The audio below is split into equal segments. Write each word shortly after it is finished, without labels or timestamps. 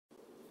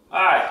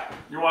Hi,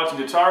 you're watching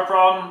Guitar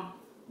Problem.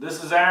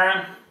 This is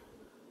Aaron.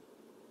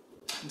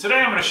 And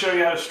today I'm going to show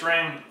you how to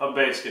string a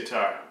bass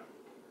guitar.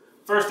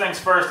 First things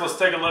first, let's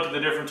take a look at the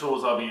different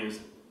tools I'll be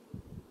using.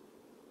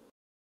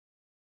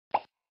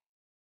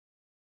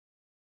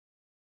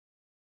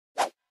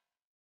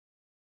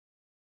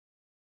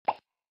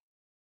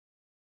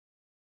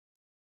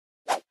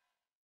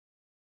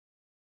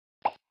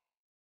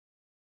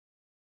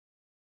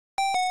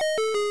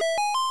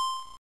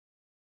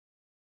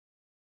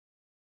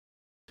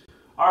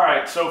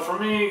 Alright, so for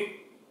me,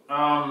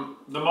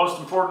 the most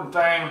important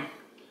thing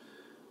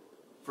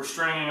for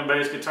stringing a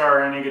bass guitar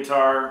or any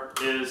guitar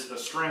is a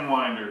string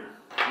winder.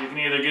 You can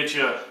either get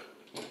you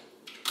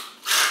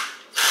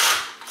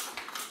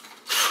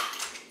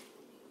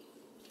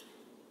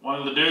one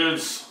of the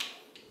dudes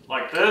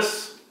like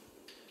this,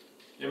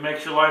 it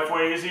makes your life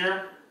way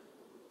easier,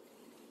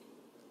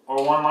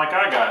 or one like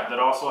I got that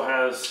also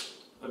has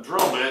a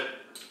drill bit,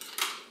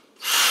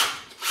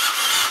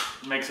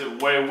 it makes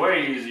it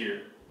way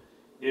easier.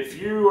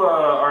 If you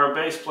are a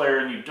bass player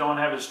and you don't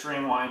have a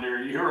string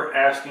winder, you're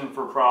asking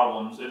for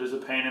problems. It is a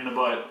pain in the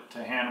butt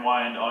to hand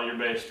wind all your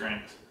bass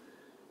strings.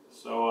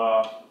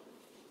 So,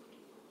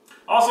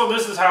 also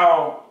this is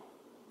how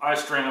I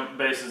string up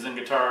basses and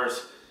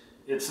guitars.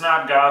 It's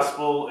not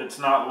gospel, it's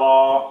not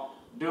law.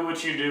 Do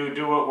what you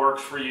do what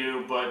works for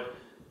you, but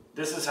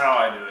this is how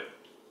I do it.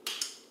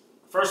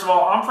 First of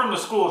all, I'm from the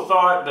school of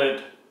thought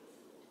that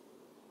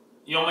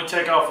you only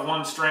take off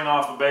one string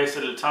off a bass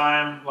at a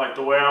time. Like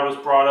the way I was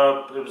brought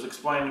up, it was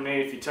explained to me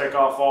if you take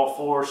off all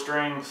 4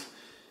 strings,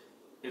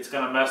 it's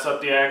going to mess up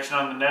the action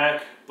on the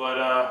neck.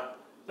 But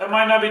that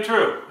might not be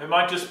true. It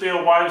might just be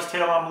a wives'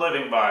 tale I'm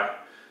living by.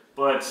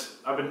 But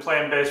I've been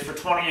playing bass for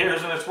 20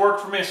 years and it's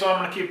worked for me, so I'm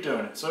going to keep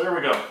doing it. So here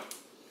we go.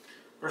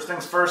 First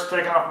things first,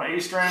 taking off my E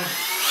string.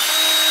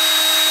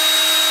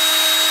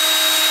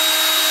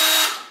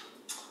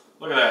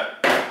 Look at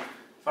that.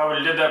 If I would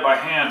have did that by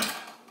hand,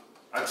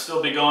 I'd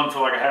still be going for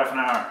like a half an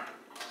hour.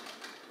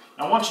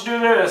 Now once you do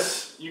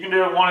this, you can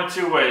do it one of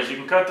 2 ways. You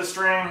can cut the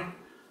string,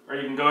 or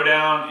you can go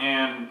down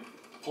and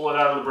pull it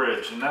out of the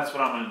bridge, and that's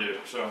what I'm going to do.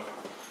 So,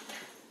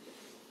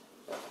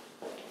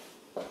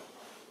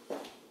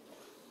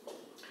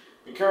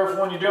 be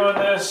careful when you're doing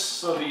this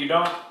so that you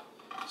don't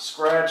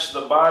scratch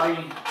the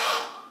body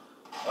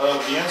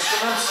of the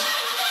instruments.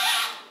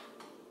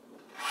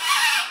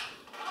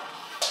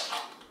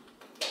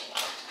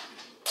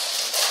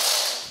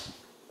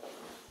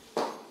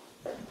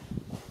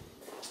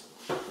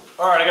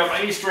 Alright, I got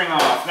my E string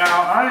off.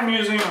 Now, I'm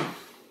using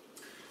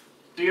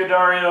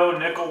D'Addario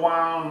nickel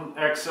wound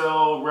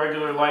XL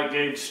regular light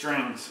gauge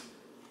strings.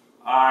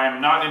 I'm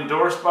not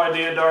endorsed by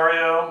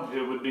D'Addario.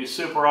 It would be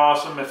super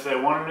awesome if they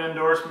wanted to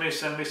endorse me,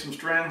 send me some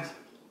strings.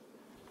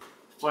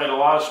 Played a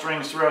lot of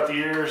strings throughout the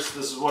years.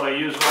 This is what I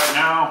use right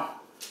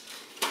now.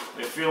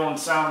 They feel and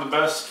sound the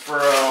best for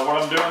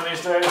what I'm doing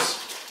these days.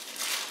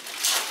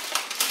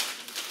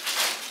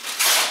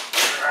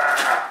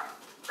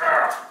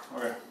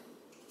 Okay.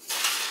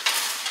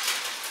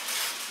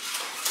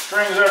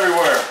 Strings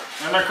everywhere,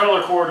 and they're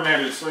color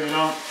coordinated so you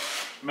don't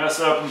mess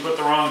up and put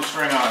the wrong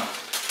string on.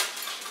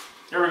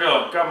 Here we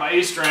go, got my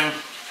E string.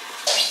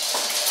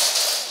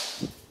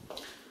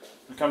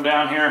 I come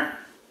down here,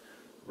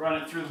 run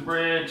it through the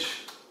bridge,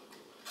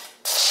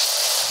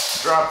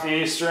 drop the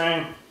E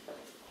string.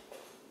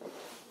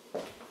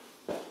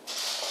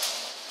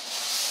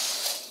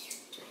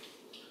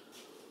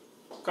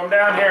 Come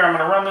down here, I'm going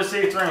to run this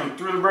E string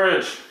through the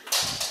bridge.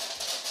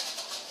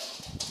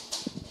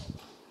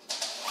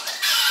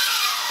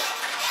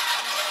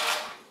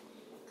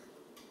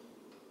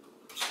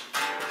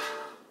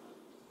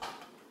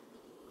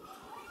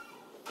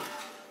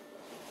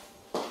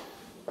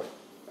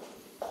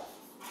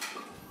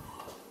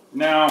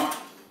 Now,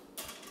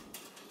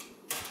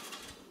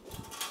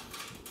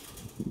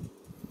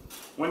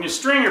 when you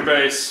string your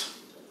bass,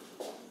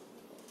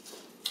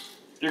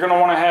 you're going to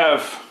want to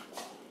have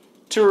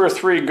 2 or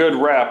 3 good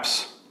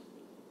wraps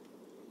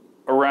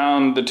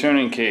around the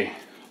tuning key,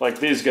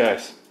 like these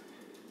guys.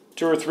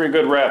 2 or 3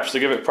 good wraps to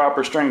give it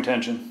proper string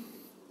tension.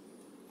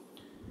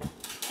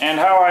 And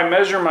how I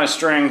measure my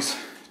strings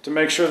to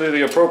make sure they're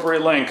the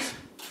appropriate length,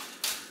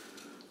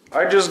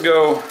 I just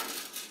go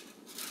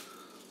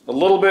a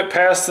little bit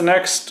past the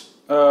next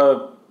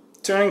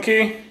tuning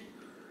key,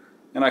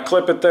 and I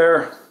clip it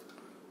there,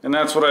 and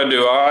that's what I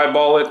do. I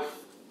eyeball it,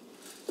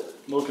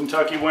 little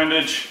Kentucky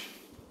windage.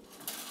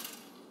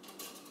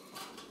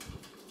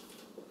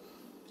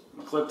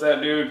 I'll clip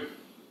that dude.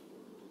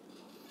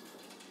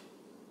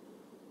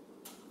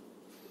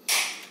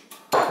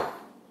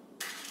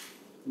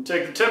 And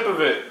take the tip of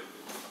it,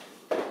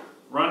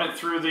 run it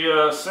through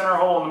the center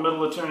hole in the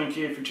middle of the tuning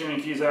key if your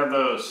tuning keys have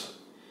those.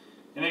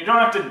 And you don't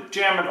have to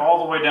jam it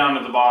all the way down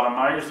to the bottom.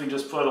 I usually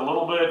just put a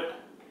little bit,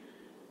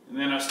 and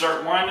then I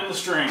start winding the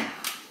string.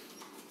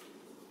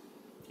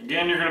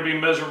 Again, you're going to be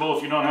miserable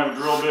if you don't have a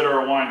drill bit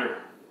or a winder.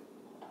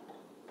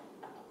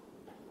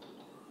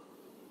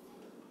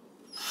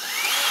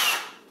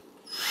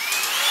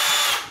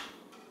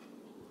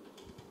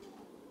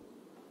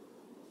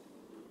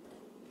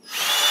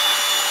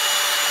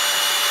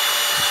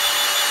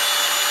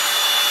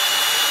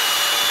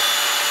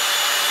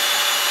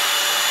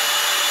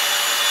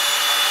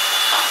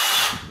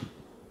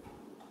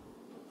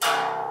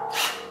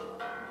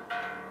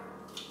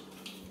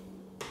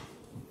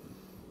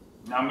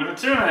 Now I'm going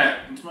to tune it.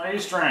 It's my E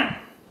string.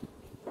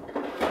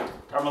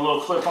 Got my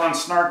little clip-on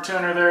snark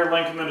tuner there,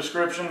 link in the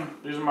description.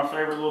 These are my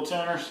favorite little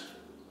tuners.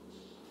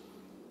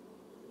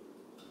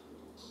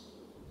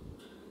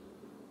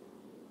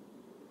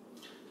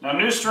 Now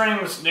new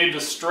strings need to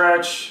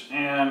stretch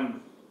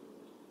and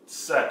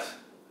set.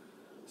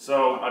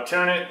 So I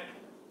tune it,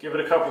 give it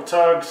a couple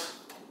tugs.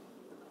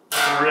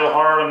 It's real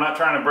hard, I'm not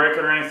trying to break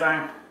it or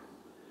anything.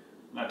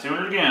 And I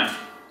tune it again.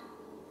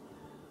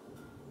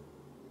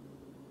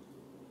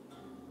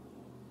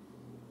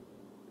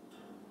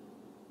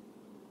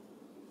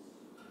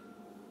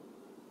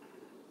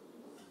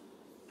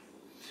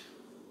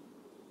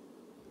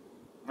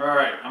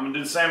 Alright, I'm going to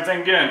do the same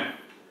thing again.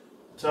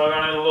 Tug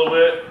on it a little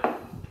bit,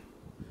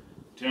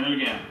 tune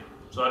it again.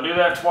 So I do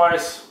that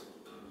twice.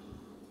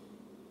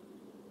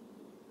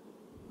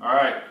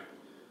 Alright,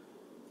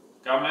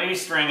 got my E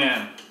string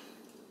in.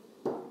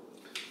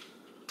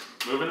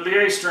 Moving to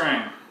the A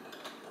string.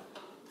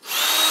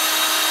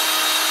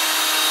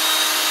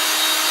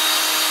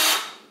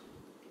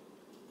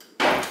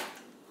 I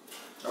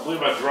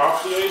believe I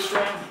dropped the A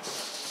string.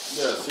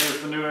 Yes,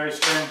 here's the new A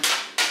string.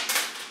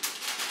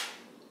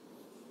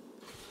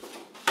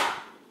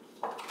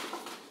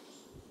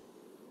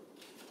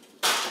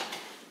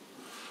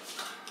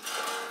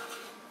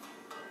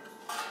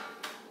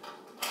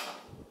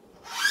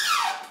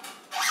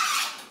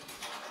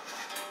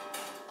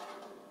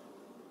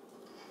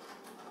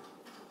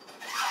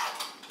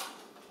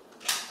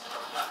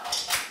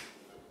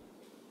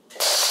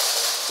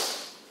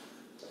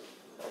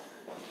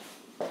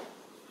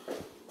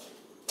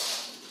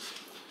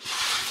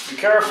 Be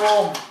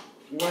careful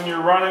when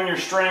you're running your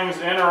strings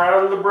in or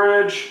out of the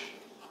bridge.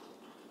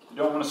 You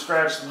don't want to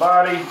scratch the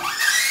body.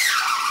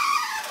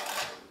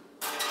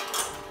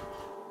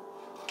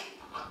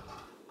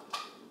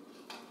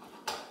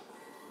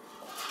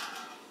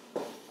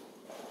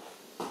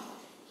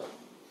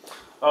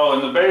 Oh,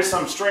 and the bass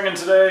I'm stringing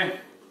today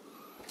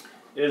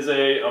is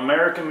a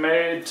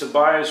American-made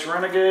Tobias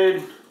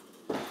Renegade.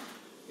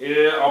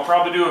 I'll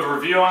probably do a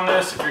review on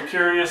this if you're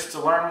curious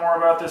to learn more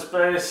about this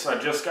bass. I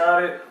just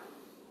got it.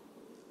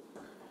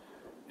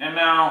 And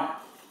now,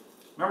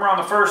 remember on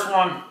the first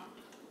one,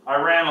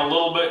 I ran a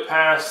little bit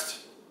past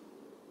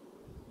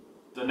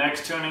the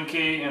next tuning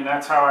key, and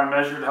that's how I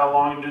measured how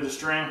long you do the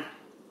string.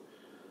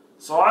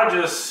 So I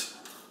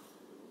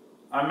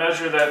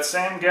measure that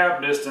same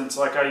gap distance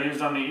like I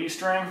used on the E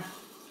string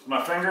with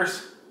my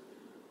fingers,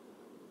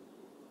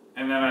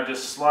 and then I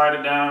just slide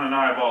it down and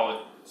eyeball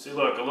it. See,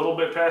 look, a little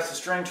bit past the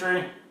string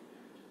tree,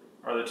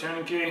 or the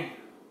tuning key,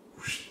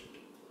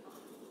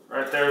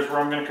 right there is where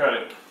I'm going to cut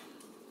it.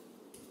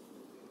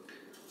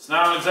 It's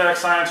not an exact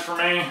science for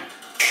me.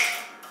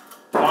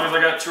 As long as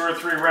I got 2 or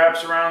 3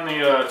 wraps around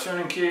the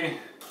tuning key,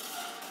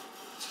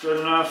 it's good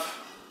enough.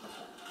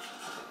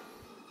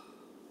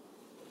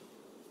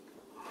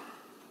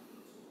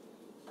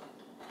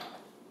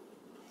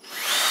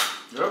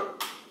 Yep.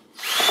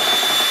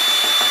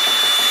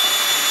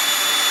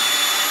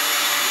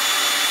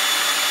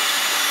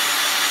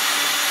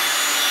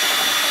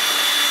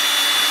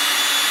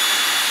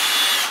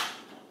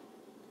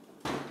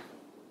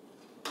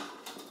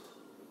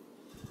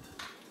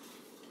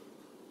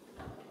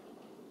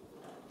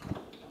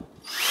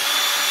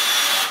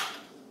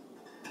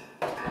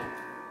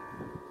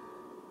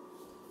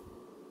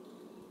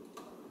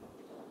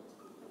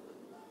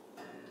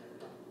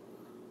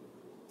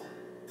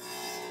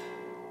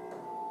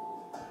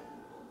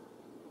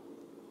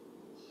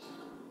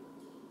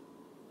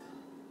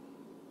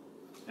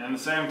 And the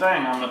same thing,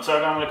 I'm going to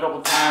tug on it a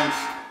couple times,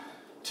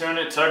 tune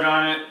it, tug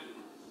on it,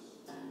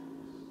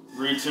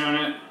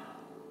 retune it.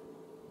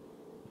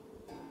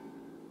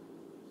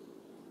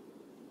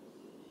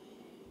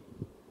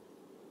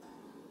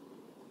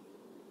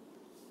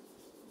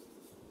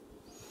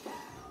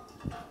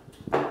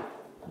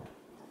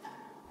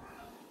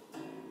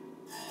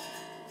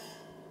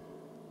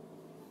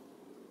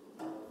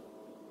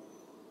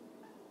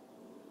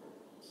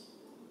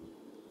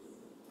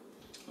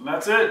 And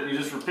that's it. You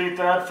just repeat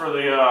that for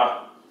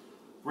the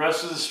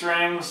rest of the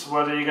strings,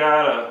 whether you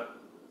got a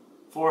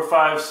 4,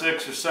 5,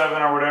 6, or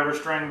 7 or whatever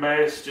string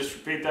bass. Just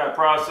repeat that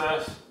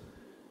process.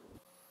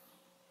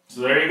 So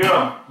there you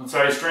go. That's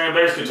how you string a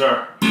bass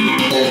guitar.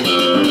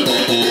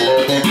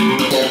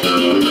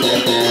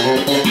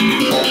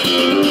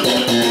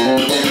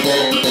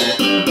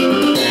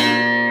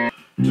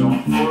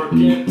 Don't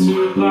forget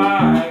to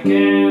like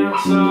and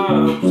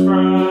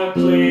subscribe,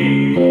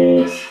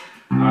 please.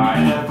 I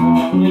have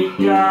only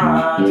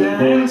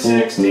gotten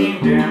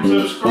 16 damn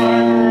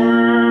subscribers.